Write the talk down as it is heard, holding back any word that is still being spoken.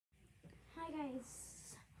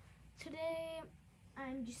guys, today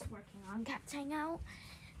I'm just working on Cats Hangout.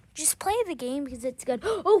 Just play the game because it's good.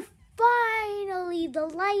 Oh, finally the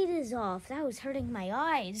light is off. That was hurting my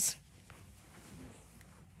eyes.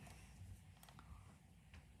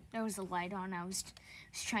 There was a light on. I was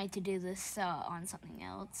trying to do this on something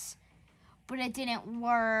else, but it didn't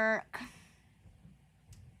work.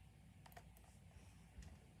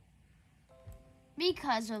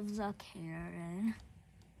 Because of the Karen.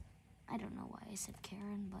 I don't know why I said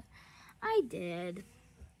Karen, but I did.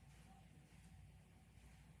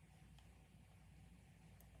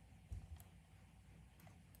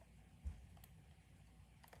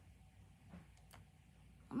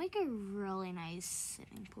 I'll make a really nice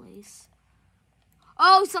sitting place.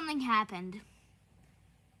 Oh, something happened.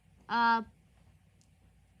 What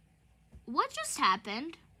just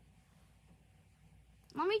happened?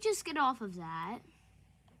 Let me just get off of that.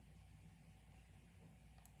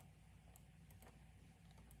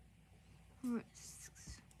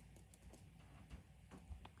 Risks.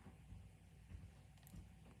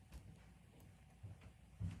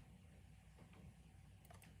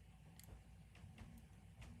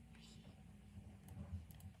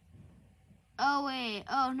 Oh wait,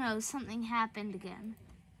 oh no, something happened again.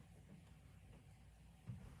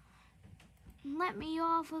 Let me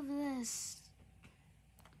off of this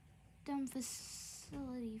dumb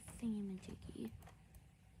facility thingamajiggy.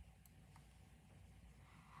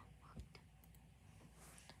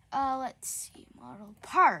 Let's see, model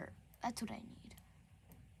part. That's what I need.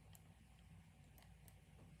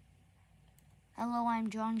 Hello, I'm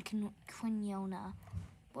John Quinona.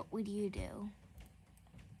 What would you do?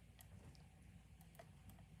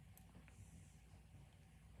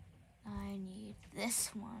 I need this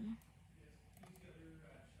one.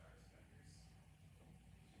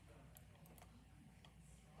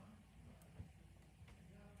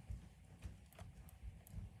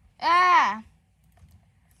 Ah!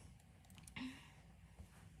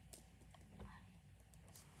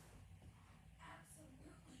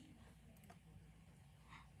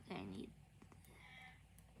 Okay, I need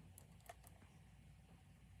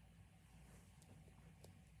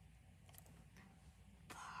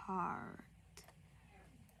part.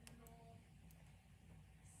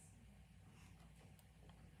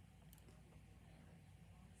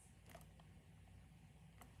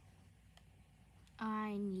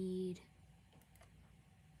 I need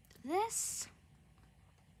this.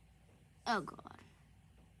 Oh God.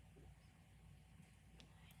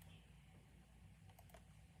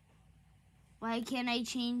 Why can't I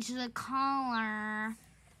change the color?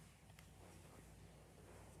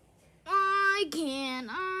 Why can't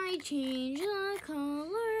I change the color?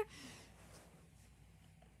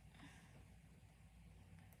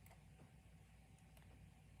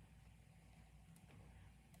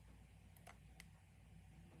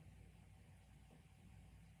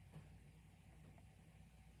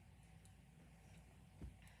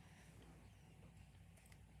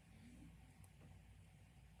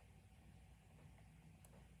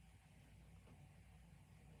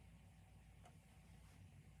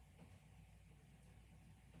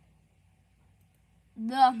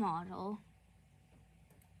 The model.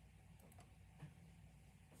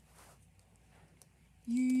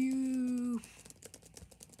 You.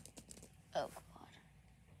 Oh God.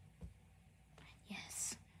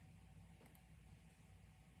 Yes.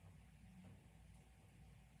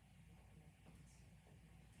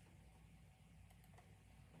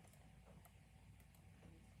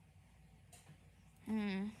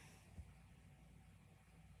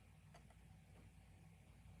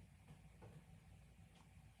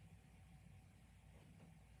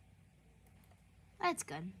 That's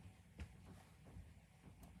good.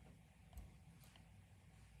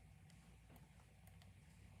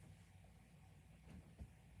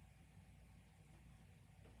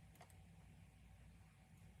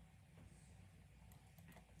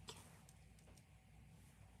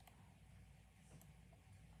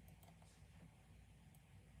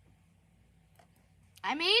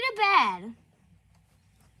 I made a bed.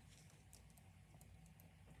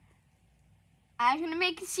 I'm gonna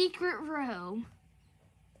make a secret room.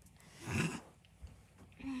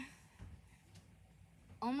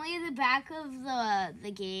 Only the back of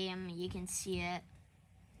the game you can see it.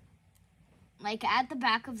 Like at the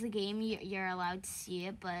back of the game you're allowed to see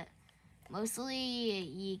it, but mostly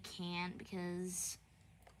you can't because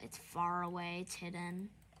it's far away, it's hidden.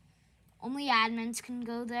 Only admins can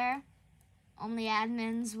go there. Only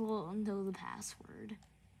admins will know the password.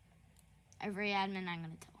 Every admin I'm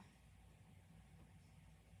gonna tell.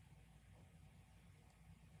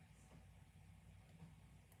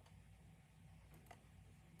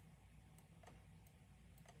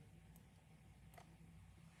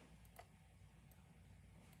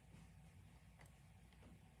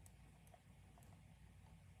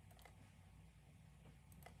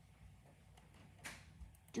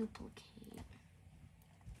 duplicate.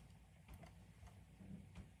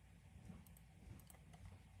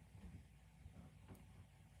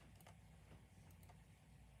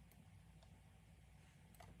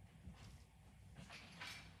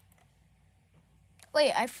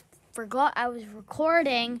 Wait, I forgot I was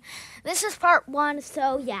recording. This is part 1,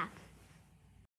 so yeah.